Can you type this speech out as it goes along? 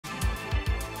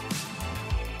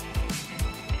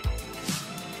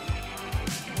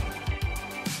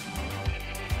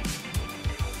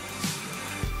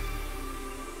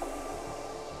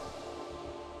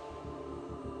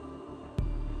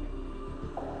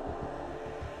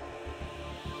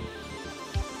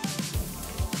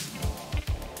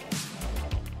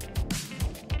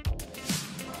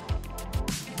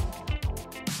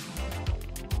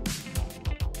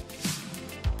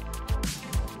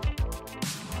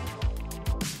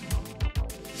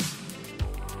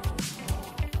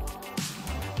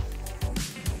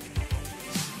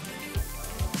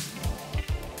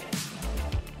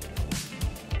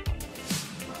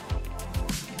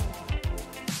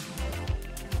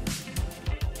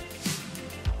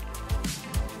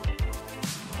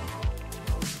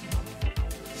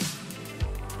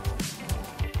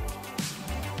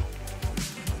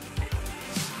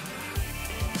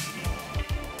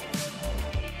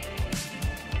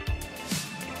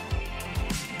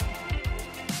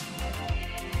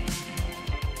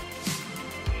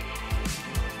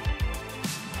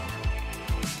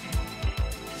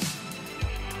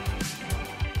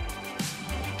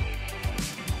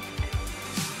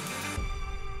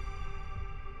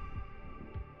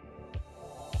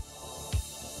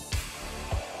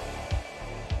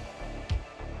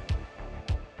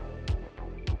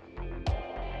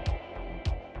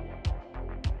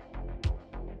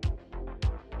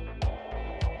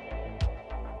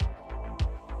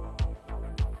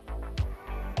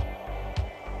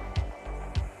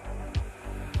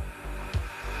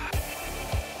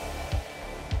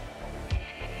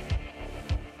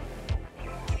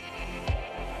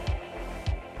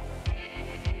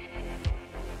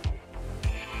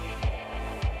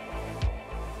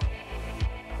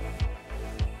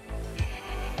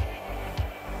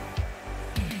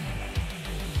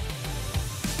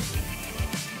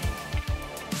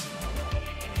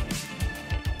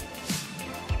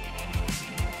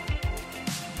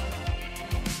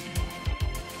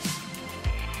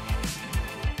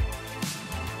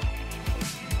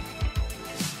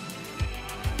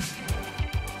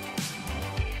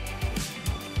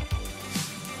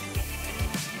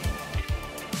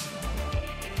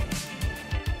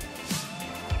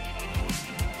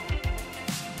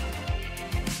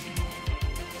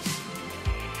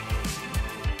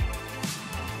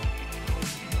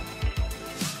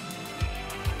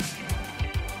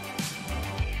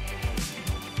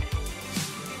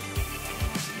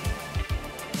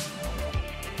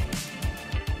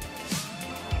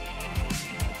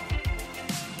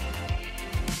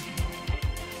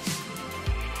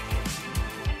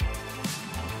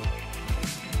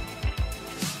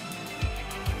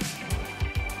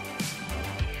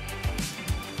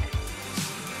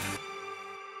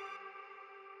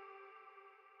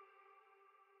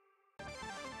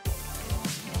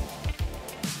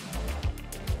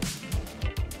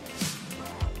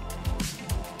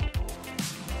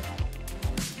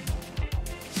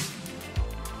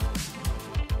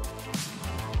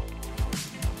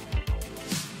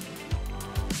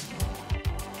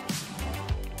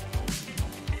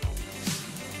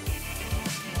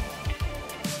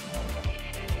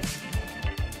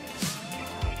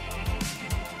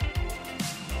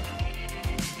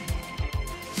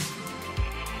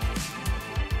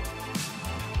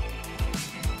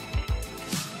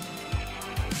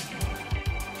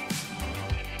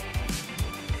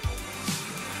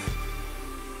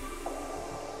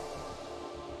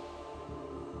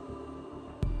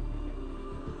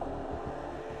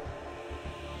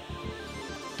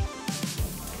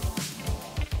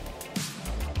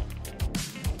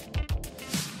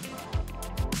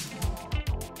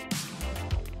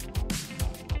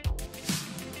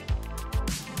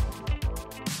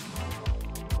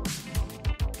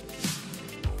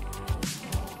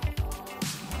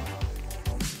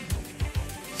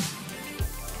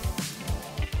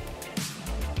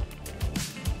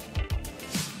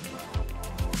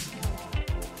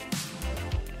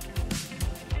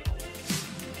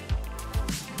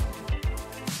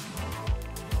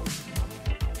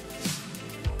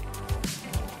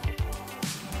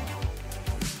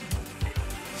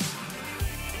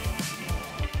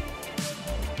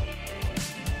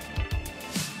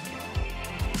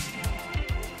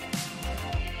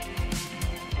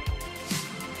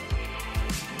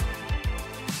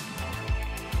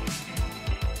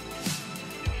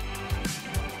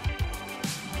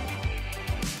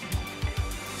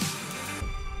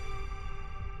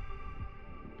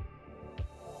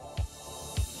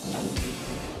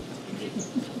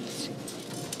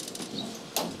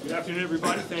afternoon,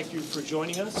 everybody. Thank you for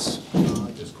joining us.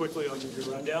 Just quickly, I'll give you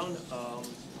a rundown.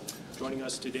 Joining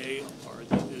us today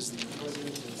is the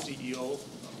President and CEO of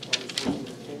Calgary Sports and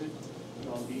Entertainment,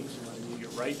 John Beams, to my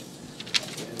immediate right,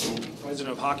 and the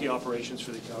President of Hockey Operations for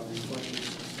the Calgary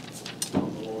Flames,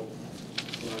 John Maloney.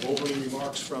 We'll have opening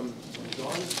remarks from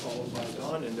John, followed by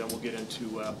Don, and then we'll get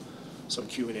into some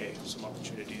Q&A, some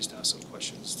opportunities to ask some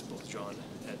questions to both John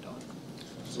and Don.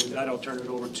 So with that, I'll turn it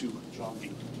over to John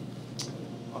Beams.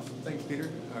 Awesome. Thanks, Peter.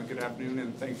 Good afternoon,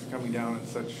 and thanks for coming down on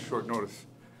such short notice.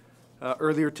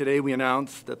 Earlier today, we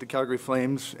announced that the Calgary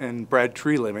Flames and Brad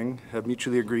Treliving have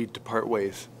mutually agreed to part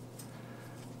ways.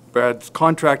 Brad's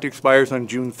contract expires on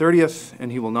June 30th, and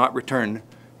he will not return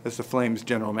as the Flames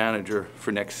General Manager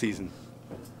for next season.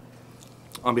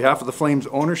 On behalf of the Flames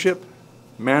ownership,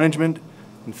 management,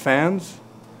 and fans,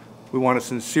 we want to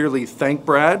sincerely thank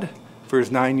Brad for his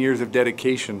 9 years of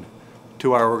dedication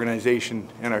to our organization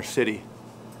and our city.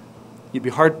 You'd be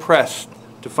hard-pressed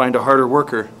to find a harder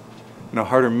worker and a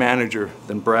harder manager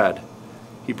than Brad.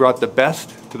 He brought the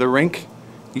best to the rink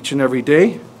each and every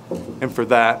day, and for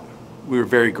that, we were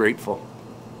very grateful.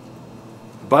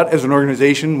 But as an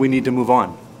organization, we need to move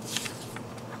on.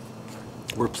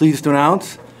 We're pleased to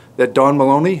announce that Don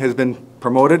Maloney has been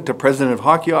promoted to President of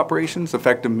Hockey Operations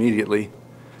effective immediately.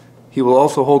 He will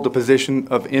also hold the position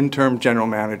of Interim General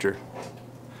Manager.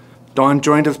 Don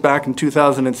joined us back in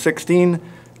 2016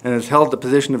 and has held the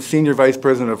position of Senior Vice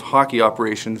President of Hockey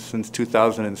Operations since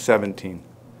 2017.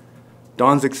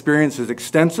 Don's experience is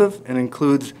extensive and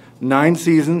includes 9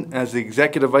 seasons as the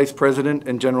Executive Vice President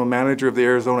and General Manager of the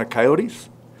Arizona Coyotes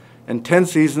and 10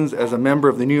 seasons as a member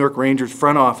of the New York Rangers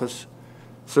front office,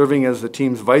 serving as the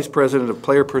team's Vice President of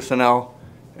Player Personnel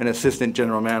and Assistant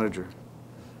General Manager.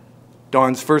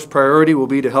 Don's first priority will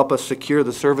be to help us secure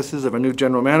the services of a new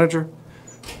General Manager,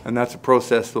 and that's a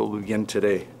process that will begin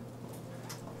today.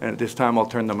 And at this time, I'll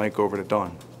turn the mic over to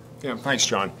Don. Yeah, thanks,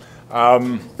 John.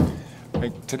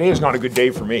 Today is not a good day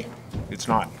for me. It's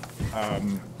not.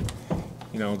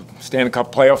 You know, the Stanley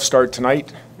Cup playoffs start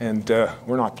tonight, and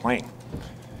we're not playing.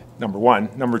 Number one.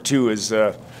 Number two is,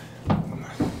 get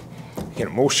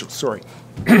emotional, sorry.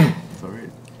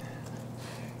 Sorry.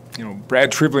 You know,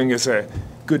 Brad Treliving is a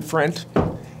good friend,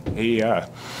 and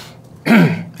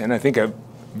I think a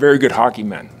very good hockey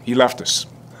man. He left us.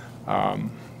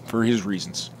 For his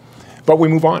reasons. But we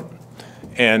move on.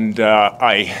 And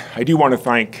I do want to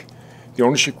thank the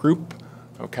ownership group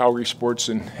of Calgary Sports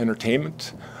and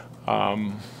Entertainment.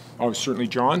 Certainly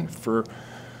John for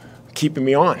keeping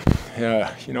me on.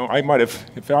 You know, I might have,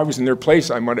 if I was in their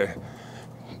place, I might have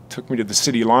took me to the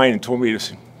city line and told me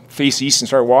to face east and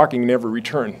start walking and never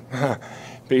return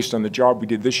based on the job we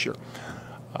did this year.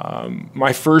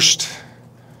 My first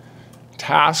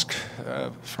task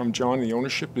from John and the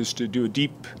ownership is to do a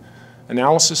deep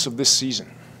analysis of this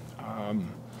season.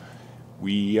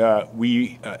 We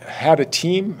have a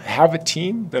team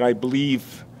that I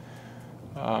believe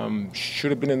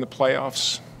should have been in the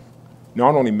playoffs,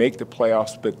 not only make the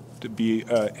playoffs, but to be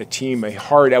a team, a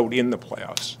hard out in the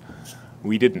playoffs.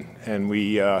 We didn't, and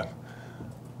we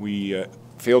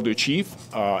failed to achieve,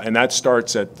 and that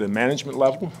starts at the management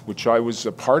level, which I was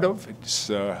a part of. It's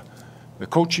the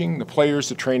coaching, the players,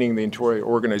 the training, the entire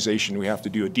organization. We have to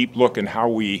do a deep look in how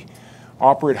we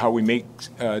operate, how we make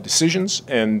decisions,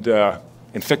 and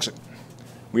fix it.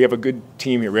 We have a good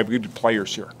team here. We have good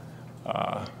players here.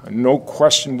 No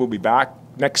question we'll be back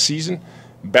next season,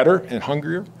 better and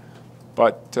hungrier.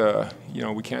 But you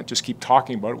know, we can't just keep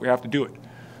talking about it. We have to do it.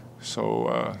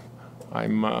 So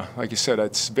I'm, like I said,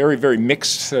 it's very, very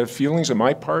mixed feelings on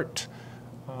my part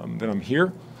that I'm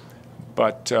here.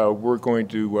 But we're going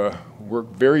to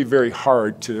work very, very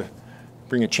hard to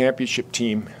bring a championship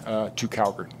team to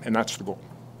Calgary, and that's the goal.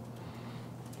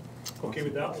 Okay,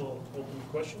 with that, we'll open the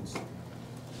questions.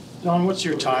 Don, what's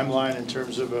your timeline in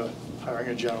terms of hiring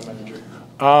a general manager?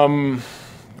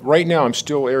 Right now, I'm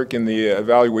still, Eric, in the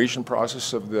evaluation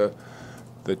process of the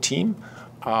team.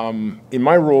 In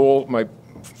my role, my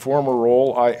former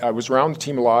role, I was around the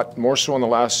team a lot, more so in the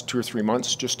last 2 or 3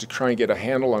 months, just to try and get a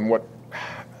handle on what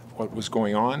was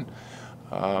going on.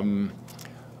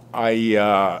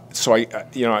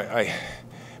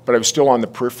 But I was still on the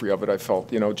periphery of it. I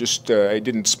felt, you know, I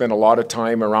didn't spend a lot of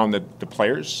time around the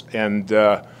players, and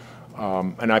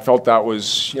I felt that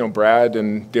was, you know, Brad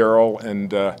and Daryl,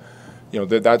 and you know,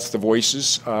 that's the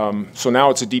voices. So now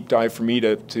it's a deep dive for me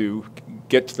to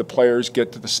get to the players,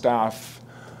 get to the staff,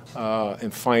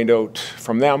 and find out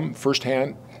from them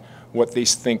firsthand what they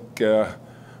think the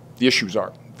issues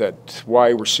are. That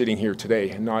why we're sitting here today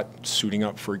and not suiting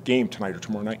up for a game tonight or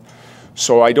tomorrow night.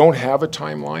 So I don't have a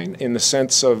timeline in the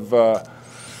sense of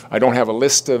I don't have a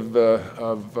list of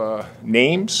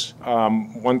names.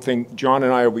 One thing, John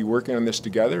and I will be working on this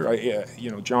together.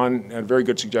 John had a very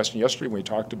good suggestion yesterday when we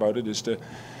talked about it, is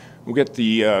we'll get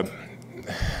the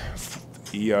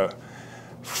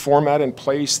format in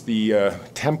place, the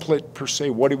template per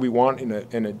se. What do we want in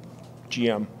a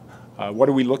GM? What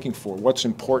are we looking for? What's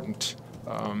important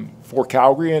for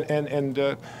Calgary?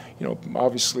 And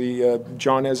obviously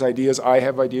John has ideas. I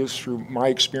have ideas through my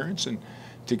experience, and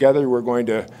together we're going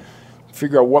to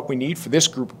figure out what we need for this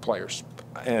group of players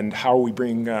and how we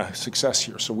bring success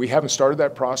here. So we haven't started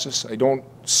that process. I don't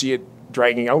see it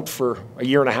dragging out for a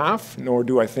year and a half, nor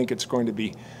do I think it's going to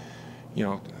be,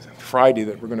 Friday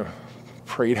that we're going to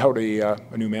parade out a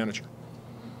new manager.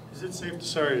 Is it safe to,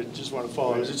 sorry, I just want to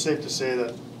follow, is it safe to say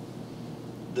that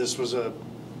this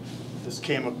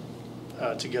came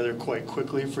together quite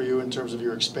quickly for you in terms of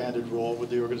your expanded role with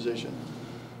the organization?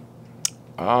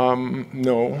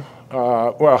 No.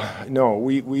 No.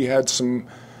 We had some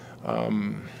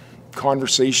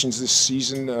conversations this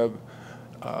season.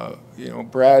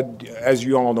 Brad, as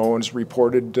you all know, and it's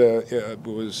reported,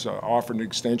 was offered an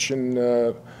extension,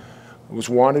 was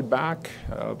wanted back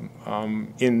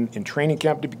in training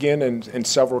camp to begin, and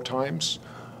several times.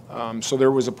 So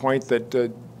there was a point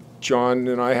that John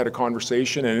and I had a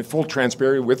conversation, and in full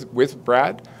transparency with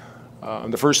Brad.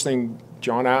 The first thing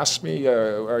John asked me,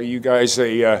 are you guys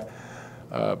a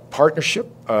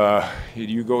partnership?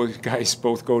 You guys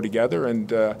both go together?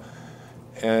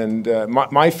 And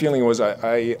my feeling was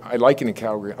I like it in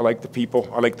Calgary. I like the people.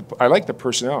 I like the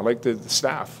personnel. I like the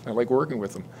staff. I like working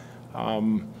with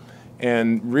them.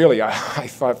 And really, I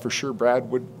thought for sure Brad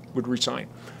would resign.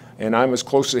 And I'm as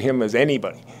close to him as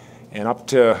anybody. And up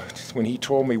to when he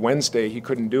told me Wednesday he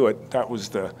couldn't do it, that was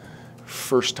the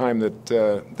first time that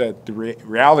the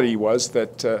reality was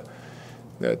that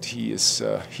he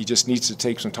just needs to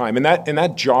take some time. And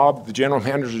that job, the general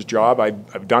manager's job,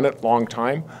 I've done it a long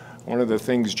time. One of the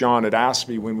things John had asked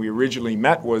me when we originally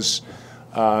met was,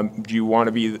 do you want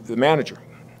to be the manager?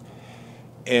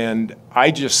 And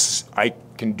I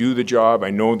can do the job. I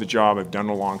know the job. I've done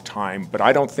it a long time. But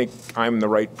I don't think I'm the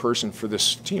right person for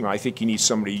this team. I think you need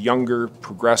somebody younger,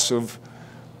 progressive,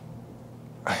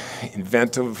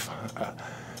 inventive,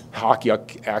 hockey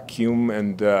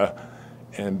acumen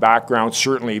and background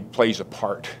certainly plays a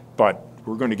part. But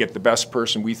we're going to get the best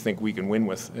person we think we can win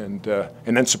with, and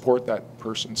then support that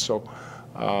person. So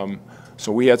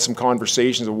we had some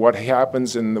conversations of what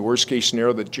happens in the worst case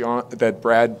scenario that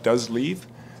Brad does leave,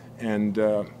 and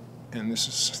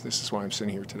this is why I'm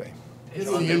sitting here today.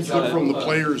 Getting the input from the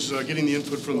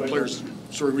players.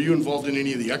 Sorry, were you involved in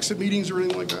any of the exit meetings or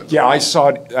anything like that? Yeah, I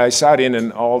sat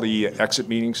in all the exit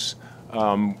meetings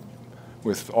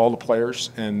with all the players,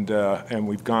 and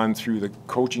we've gone through the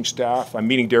coaching staff. I'm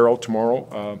meeting Darryl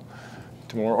tomorrow,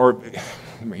 or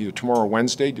either tomorrow or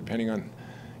Wednesday, depending on,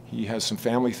 he has some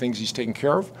family things he's taking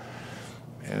care of,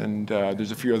 and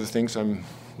there's a few other things I'm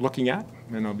looking at,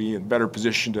 and I'll be in a better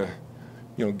position to,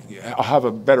 I'll have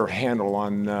a better handle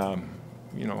on,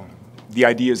 the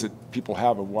ideas that people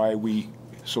have of why we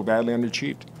so badly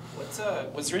underachieved.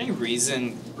 Was there any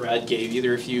reason Brad gave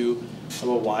either of you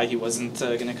about why he wasn't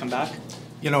going to come back?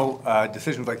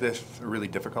 Decisions like this are really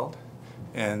difficult,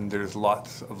 and there's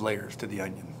lots of layers to the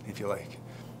onion, if you like.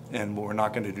 And what we're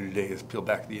not going to do today is peel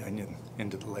back the onion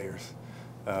into the layers.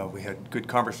 We had good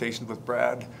conversations with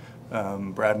Brad.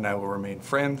 Brad and I will remain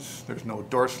friends. There's no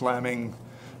door slamming,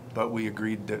 but we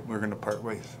agreed that we're going to part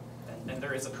ways. And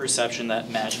there is a perception that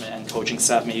management and coaching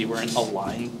staff maybe weren't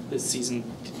aligned this season.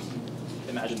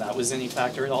 Imagine that was any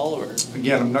factor at all, or?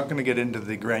 Again, I'm not going to get into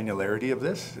the granularity of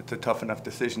this. It's a tough enough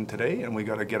decision today, and we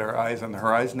got to get our eyes on the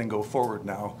horizon and go forward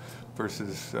now,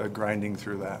 versus grinding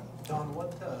through that. Don,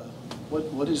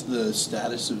 what is the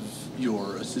status of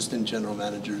your assistant general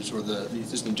managers or the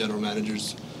assistant general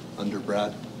managers under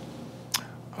Brad?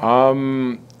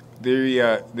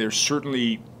 There's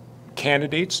certainly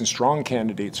candidates and strong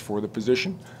candidates for the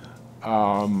position,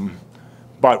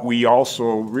 but we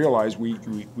also realize we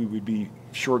would be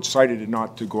short-sighted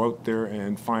not to go out there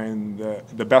and find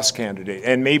the best candidate,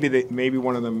 and maybe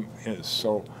one of them is.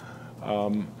 So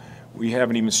we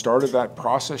haven't even started that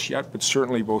process yet, but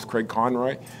certainly both Craig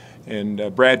Conroy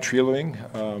and Brad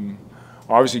Treliving.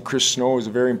 Obviously, Chris Snow is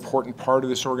a very important part of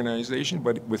this organization,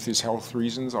 but with his health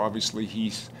reasons, obviously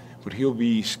he'll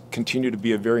continue to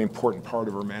be a very important part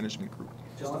of our management group.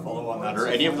 Just to follow on that, are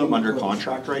any of them under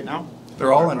contract right now?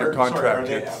 They're all under contract.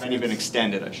 Have any been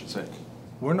extended, I should say?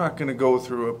 We're not going to go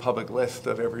through a public list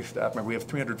of every staff member. We have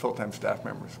 300 full-time staff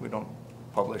members. We don't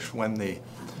publish when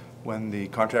the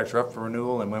contracts are up for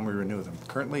renewal and when we renew them.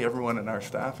 Currently, everyone in our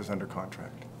staff is under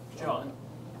contract. John,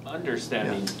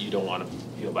 Understanding you don't want to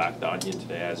peel back the onion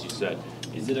today, as you said,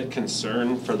 is it a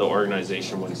concern for the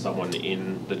organization when someone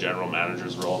in the general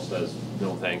manager's role says,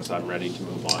 no thanks, I'm ready to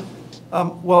move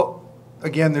on? Well,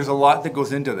 again, there's a lot that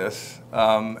goes into this,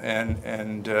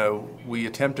 and we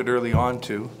attempted early on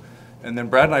to, and then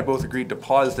Brad and I both agreed to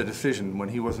pause the decision when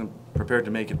he wasn't prepared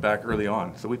to make it back early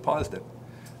on, so we paused it.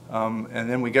 And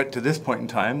then we got to this point in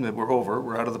time that we're over,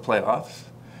 we're out of the playoffs,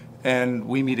 and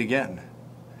we meet again.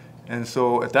 And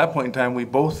so at that point in time, we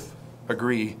both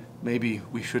agree maybe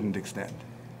we shouldn't extend.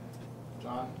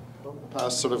 John,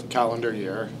 past sort of calendar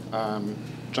year,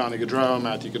 Johnny Gaudreau,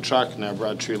 Matthew Tkachuk, now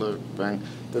Brad Treliving.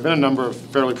 There have been a number of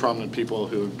fairly prominent people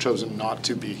who have chosen not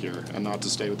to be here and not to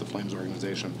stay with the Flames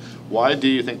organization. Why do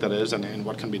you think that is, and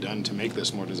what can be done to make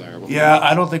this more desirable? Yeah,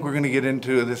 I don't think we're going to get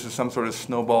into this as some sort of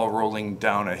snowball rolling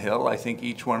down a hill. I think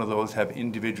each one of those have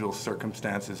individual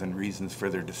circumstances and reasons for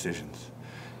their decisions.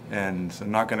 And so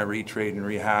I'm not going to retrade and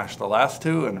rehash the last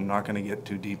two, and I'm not going to get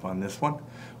too deep on this one.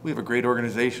 We have a great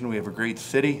organization. We have a great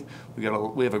city. We have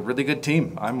a really good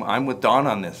team. I'm with Don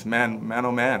on this. Man,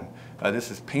 oh man.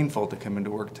 This is painful to come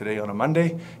into work today on a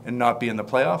Monday and not be in the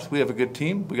playoffs. We have a good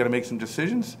team. We got to make some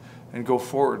decisions and go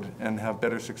forward and have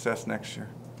better success next year.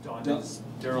 Don, is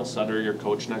Daryl Sutter your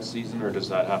coach next season, or does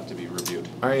that have to be reviewed?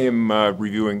 I am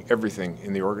reviewing everything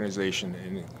in the organization,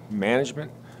 in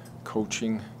management,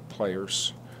 coaching,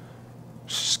 players,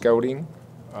 scouting,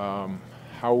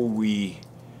 how we,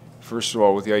 first of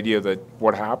all, with the idea that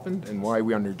what happened and why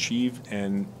we underachieved,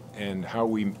 and how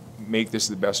we make this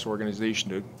the best organization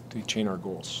to attain our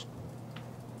goals.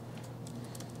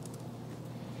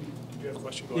 Did you have a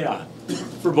question? Go ahead. Yeah,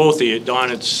 for both of you, Don,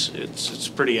 it's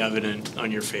pretty evident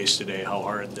on your face today how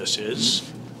hard this is.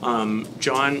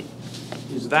 John,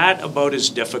 is that about as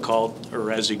difficult a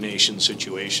resignation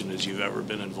situation as you've ever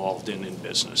been involved in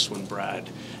business, when Brad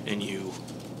and you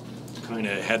kind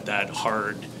of had that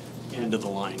hard end of the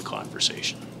line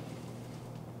conversation?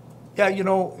 Yeah, you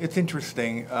know, it's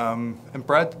interesting. And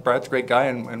Brad's a great guy,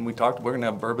 and we talked, we're going to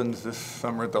have bourbons this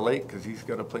summer at the lake because he's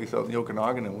got a place out in the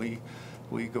Okanagan, and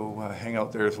we go hang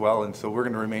out there as well, and so we're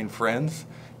going to remain friends.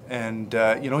 And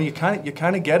you know, you kind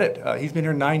of get it. He's been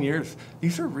here 9 years.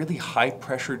 These are really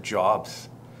high-pressure jobs.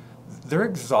 They're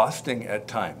exhausting at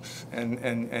times,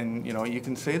 and you know, you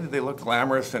can say that they look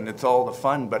glamorous and it's all the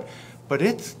fun, but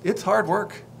it's hard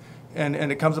work. And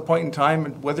it comes a point in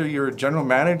time, whether you're a general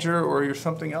manager or you're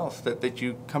something else, that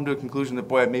you come to a conclusion that,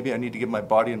 boy, maybe I need to give my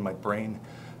body and my brain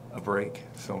a break.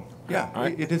 So, yeah,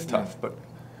 it is tough. But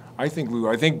I think, Lou,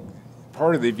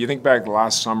 part of it, if you think back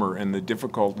last summer and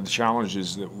the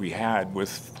challenges that we had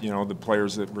with, you know, the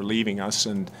players that were leaving us,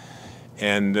 and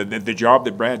the job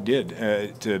that Brad did,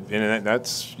 and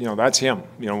that's, you know, that's him,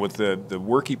 you know, with the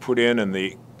work he put in, and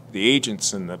the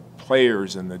agents and the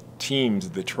players and the teams,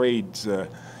 the trades.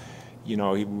 You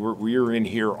know, we were in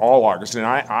here all August,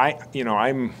 and you know,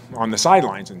 I'm on the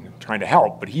sidelines and trying to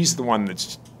help, but he's the one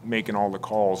that's making all the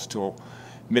calls till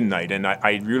midnight, and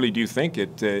I really do think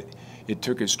it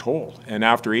took his toll. And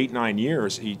after 8-9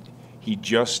 years, he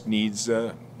just needs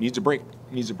a break.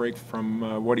 Needs a break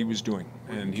from what he was doing,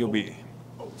 and he'll be.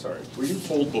 Oh, sorry. Were you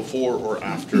told before or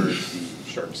after the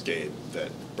Sharks game that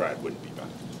Brad wouldn't be back?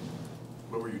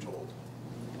 What were you told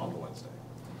on the Wednesday?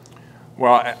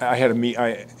 Well, I had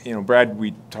you know, Brad,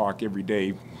 we talk every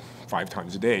day, 5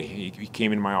 times a day. He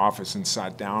came into my office and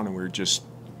sat down, and we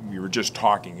were just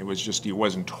talking. It was just, he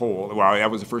wasn't told. Well, that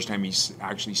was the first time he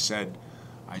actually said,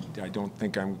 I don't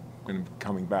think I'm going to be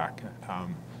coming back.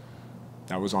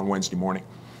 That was on Wednesday morning.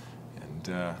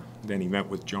 And then he met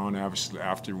with John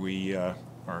after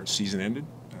our season ended,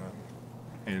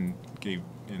 and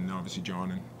obviously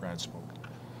John and Brad spoke.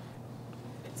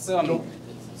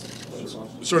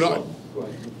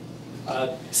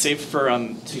 Save for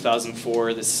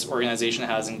 2004, this organization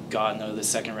hasn't gotten out of the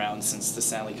second round since the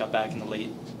Stanley Cup back in the late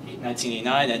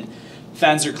 1989, and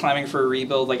fans are clamoring for a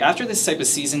rebuild. Like, after this type of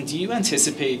season, do you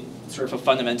anticipate sort of a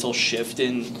fundamental shift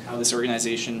in how this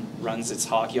organization runs its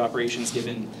hockey operations,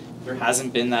 given there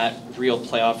hasn't been that real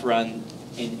playoff run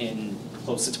in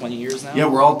close to 20 years now? Yeah,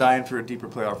 we're all dying for a deeper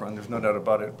playoff run. There's no doubt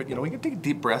about it. But you know, we can take a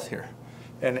deep breath here.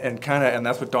 And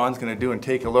that's what Don's going to do, and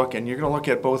take a look. And you're going to look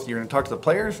at both. You're going to talk to the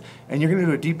players, and you're going to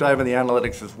do a deep dive in the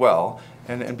analytics as well.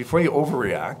 And before you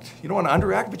overreact, you don't want to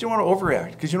underreact, but you don't want to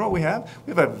overreact, because you know what we have?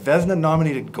 We have a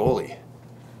Vezina-nominated goalie.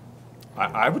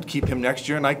 I would keep him next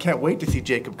year, and I can't wait to see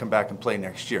Jacob come back and play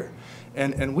next year.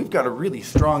 And we've got a really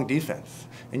strong defense.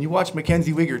 And you watch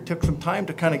Mackenzie Weegar, took some time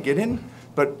to kind of get in,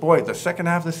 but boy, the second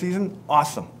half of the season,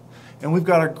 awesome. And we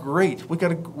got a great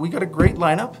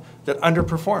lineup that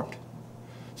underperformed.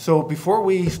 So before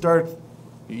we start,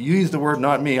 You use the word,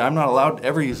 not me. I'm not allowed to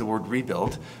ever use the word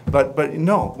rebuild. But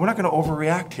no, we're not going to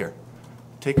overreact here.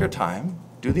 Take our time,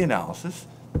 do the analysis,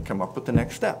 come up with the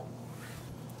next step.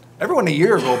 Everyone a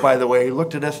year ago, by the way,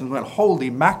 looked at us and went, holy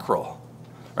mackerel,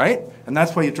 right? And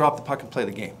that's why you drop the puck and play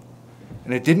the game.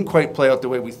 And it didn't quite play out the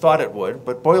way we thought it would,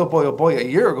 but boy, oh boy, oh boy, a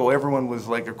year ago, everyone was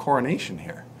like a coronation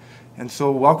here. And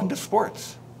so welcome to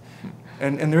sports.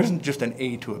 And there isn't just an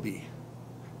A to a B.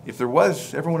 If there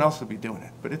was, everyone else would be doing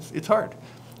it. But it's hard.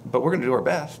 But we're going to do our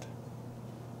best.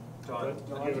 Don,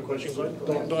 you have a question,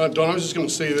 Glenn? Don, I was just going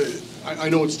to say that I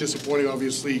know it's disappointing,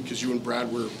 obviously, because you and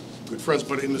Brad were good friends,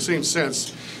 but in the same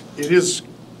sense, it is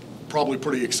probably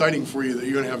pretty exciting for you that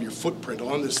you're going to have your footprint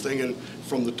on this thing and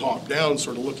from the top down,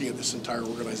 sort of looking at this entire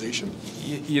organization.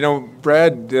 You know,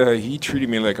 Brad, he treated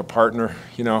me like a partner,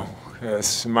 you know.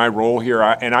 It's my role here,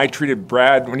 and I treated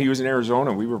Brad when he was in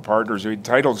Arizona. We were partners.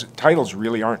 Titles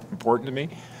really aren't important to me.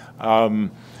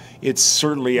 It's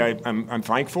certainly I'm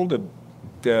thankful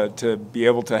to be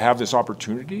able to have this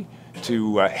opportunity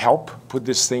to help put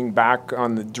this thing back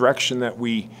on the direction that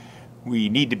we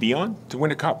need to be on to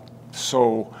win a cup.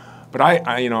 So, but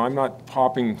I you know, I'm not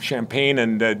popping champagne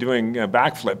and doing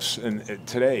backflips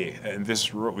today. And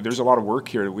there's a lot of work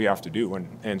here that we have to do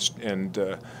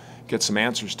and get some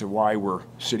answers to why we're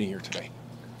sitting here today.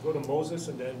 Go to Moses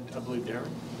and then I believe Darren.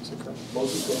 Is that correct?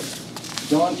 Moses,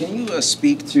 go. Don, can you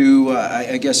speak to,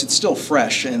 I guess it's still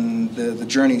fresh and the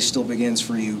journey still begins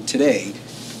for you today,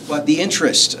 but the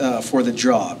interest for the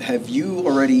job, have you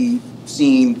already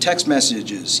seen text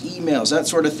messages, emails, that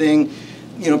sort of thing?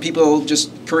 You know, people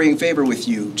just currying favor with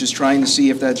you, just trying to see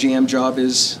if that GM job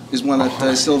is one that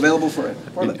is still available for it.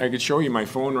 I could show you my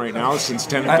phone right now since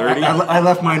 10:30. I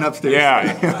left mine upstairs.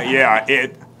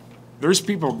 Yeah. There's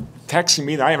people texting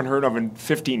me that I haven't heard of in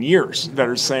 15 years that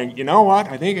are saying, you know what,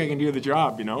 I think I can do the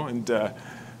job, you know, and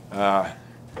but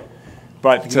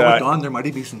you know what, Don, there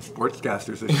might be some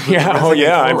sportscasters.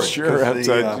 I'm sure. I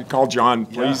have to call John,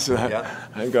 please.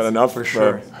 I've got enough for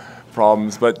sure.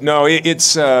 Problems, but no,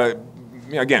 it's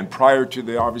again, prior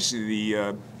to obviously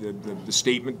the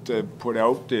statement put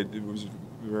out, it was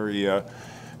very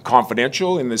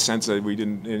confidential in the sense that we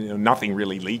didn't, nothing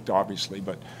really leaked, obviously,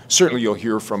 but certainly you'll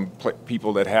hear from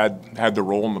people that had the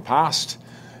role in the past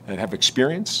and have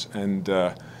experience, and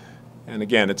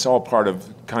again, it's all part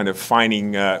of kind of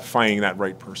finding that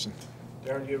right person.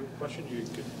 Darren, do you have a question? You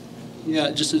could...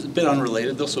 Yeah, just a bit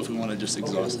unrelated though, so if we want to just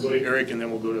exhaust We'll go to Eric and then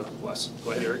we'll go to Wes.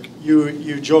 Go ahead, Eric.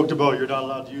 You joked about you're not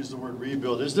allowed to use the word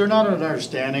rebuild. Is there not an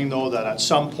understanding though that at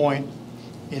some point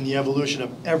in the evolution of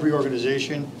every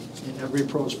organization, in every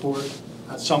pro sport,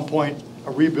 at some point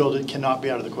a rebuild it cannot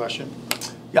be out of the question?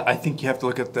 Yeah, I think you have to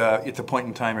look at it's a point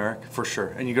in time, Eric, for sure.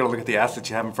 And you got to look at the assets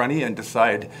you have in front of you and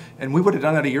decide. And we would have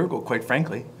done that a year ago, quite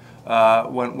frankly.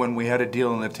 When we had a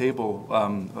deal on the table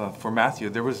for Matthew,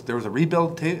 there was a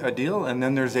rebuild deal, and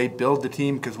then there's a build the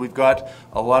team because we've got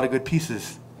a lot of good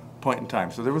pieces point in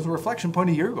time. So there was a reflection point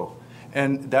a year ago,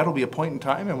 and that'll be a point in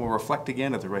time, and we'll reflect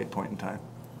again at the right point in time.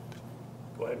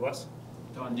 Go ahead, Wes.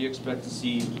 Don, do you expect to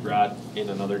see Brad in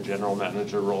another general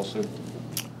manager role soon?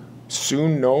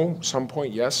 Soon, no. Some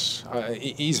point, yes.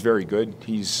 He's very good.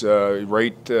 He's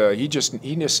right. He just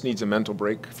needs a mental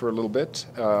break for a little bit.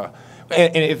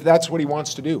 And if that's what he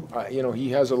wants to do,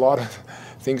 he has a lot of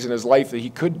things in his life that he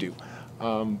could do.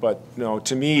 But no,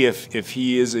 to me, if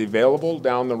he is available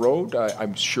down the road,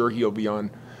 I'm sure he'll be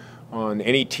on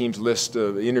any team's list,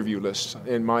 interview list.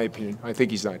 In my opinion, I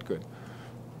think he's that good.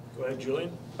 Go ahead,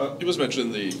 Julian. It was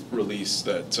mentioned in the release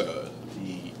that the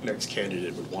next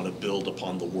candidate would want to build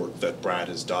upon the work that Brad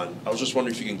has done. I was just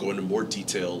wondering if you can go into more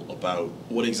detail about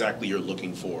what exactly you're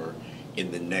looking for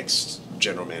in the next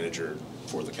general manager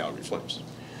for the Calgary Flames.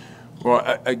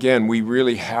 Well, again, we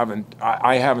really haven't.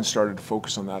 I haven't started to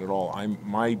focus on that at all.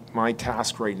 My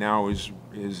task right now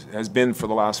has been for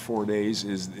the last 4 days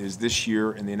is this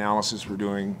year and the analysis we're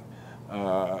doing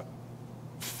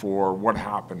for what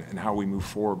happened and how we move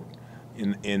forward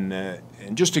and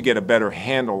just to get a better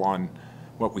handle on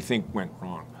what we think went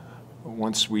wrong.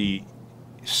 Once we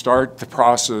start the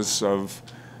process of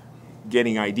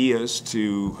getting ideas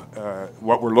to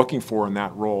what we're looking for in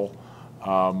that role,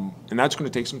 and that's going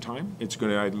to take some time. It's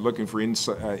going to looking for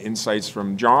insights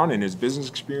from John and his business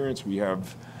experience. We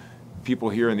have people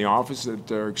here in the office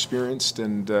that are experienced,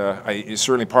 and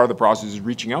certainly part of the process is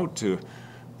reaching out to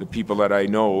the people that I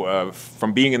know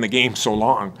from being in the game so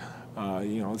long.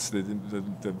 It's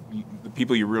the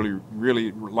people you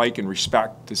really like and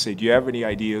respect to say, do you have any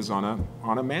ideas on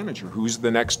a manager? Who's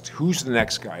the next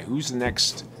guy? Who's the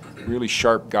next really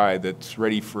sharp guy that's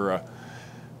ready for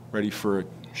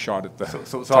shot at the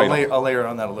So title. I'll layer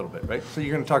on that a little bit, right? So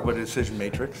you're going to talk about a decision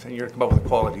matrix, and you're going to come up with the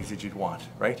qualities that you'd want,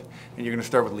 right? And you're going to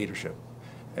start with leadership.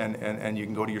 And you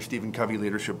can go to your Stephen Covey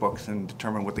leadership books and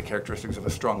determine what the characteristics of a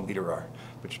strong leader are.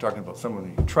 But you're talking about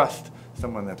someone you trust,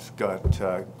 someone that's got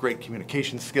great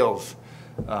communication skills,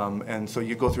 and so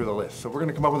you go through the list. So we're going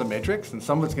to come up with a matrix, and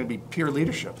some of it's going to be pure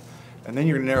leadership. And then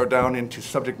you're going to narrow down into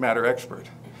subject matter expert.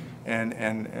 And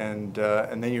then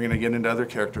you're going to get into other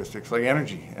characteristics like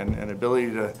energy and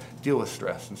ability to deal with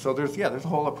stress. And so there's a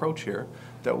whole approach here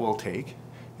that we'll take,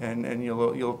 and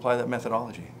you'll apply that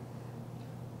methodology.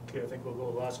 Okay, I think we'll go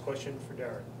last question for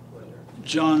Darren.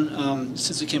 John,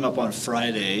 since it came up on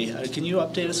Friday, can you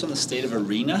update us on the state of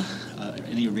arena?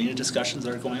 Any arena discussions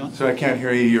that are going on? So I can't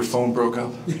hear you, your phone broke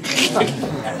up.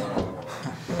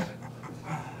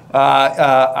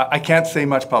 I can't say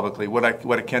much publicly. What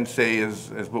I can say is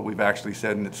what we've actually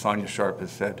said, and that Sonia Sharp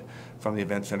has said from the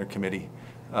Event Center Committee,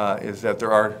 is that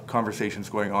there are conversations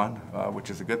going on, which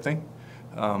is a good thing,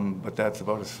 but that's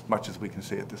about as much as we can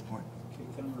say at this point.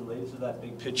 Kind of related to that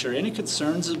big picture, any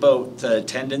concerns about the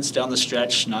attendance down the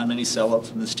stretch? Not many sellouts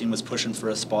when this team was pushing for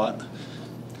a spot.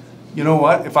 You know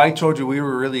what? If I told you we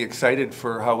were really excited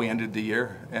for how we ended the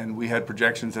year, and we had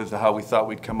projections as to how we thought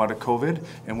we'd come out of COVID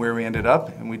and where we ended up,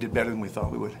 and we did better than we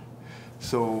thought we would.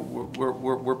 So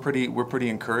we're pretty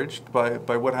encouraged by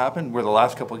what happened. Were the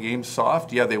last couple of games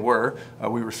soft? Yeah, they were.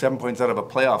 We were 7 points out of a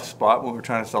playoff spot when we were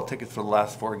trying to sell tickets for the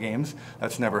last 4 games.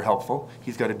 That's never helpful.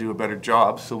 He's got to do a better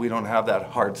job, so we don't have that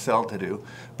hard sell to do.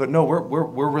 But no,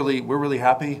 we're really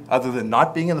happy. Other than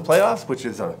not being in the playoffs, which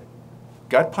is a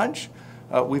gut punch,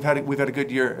 we've had a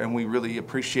good year, and we really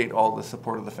appreciate all the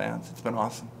support of the fans. It's been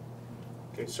awesome.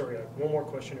 Okay, sorry, one more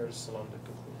question or Salam to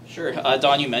conclude. Sure.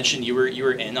 Don, you mentioned you were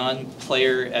in on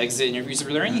player exit interviews.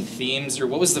 Were there any themes, or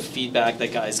what was the feedback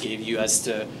that guys gave you as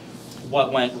to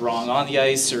what went wrong on the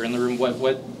ice or in the room? What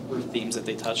were themes that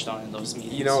they touched on in those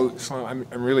meetings? You know, I'm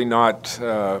really not,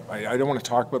 I don't want to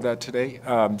talk about that today.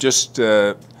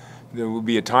 There will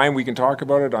be a time we can talk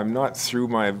about it. I'm not through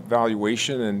my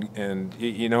evaluation, and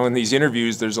you know, in these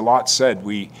interviews, there's a lot said.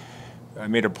 I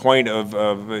made a point of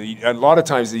a lot of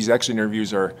times these exit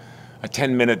interviews are a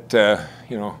 10-minute,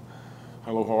 you know,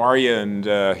 hello, how are you, and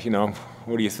you know,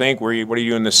 what do you think? What are you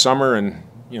doing this summer? And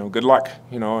you know, good luck.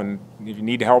 You know, and if you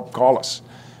need help, call us.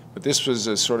 But this was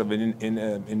a sort of an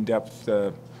in-depth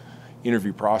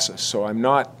interview process. So I'm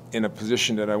not in a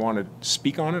position that I want to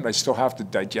speak on it. I still have to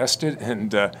digest it,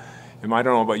 and I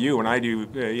don't know about you. When I do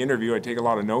interview, I take a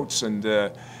lot of notes, and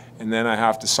then I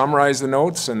have to summarize the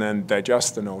notes and then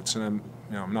digest the notes, and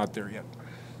I'm not there yet.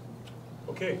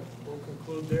 Okay, we'll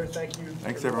conclude there. Thank you.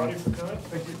 Thanks, everyone. For coming.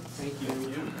 Thank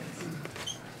you.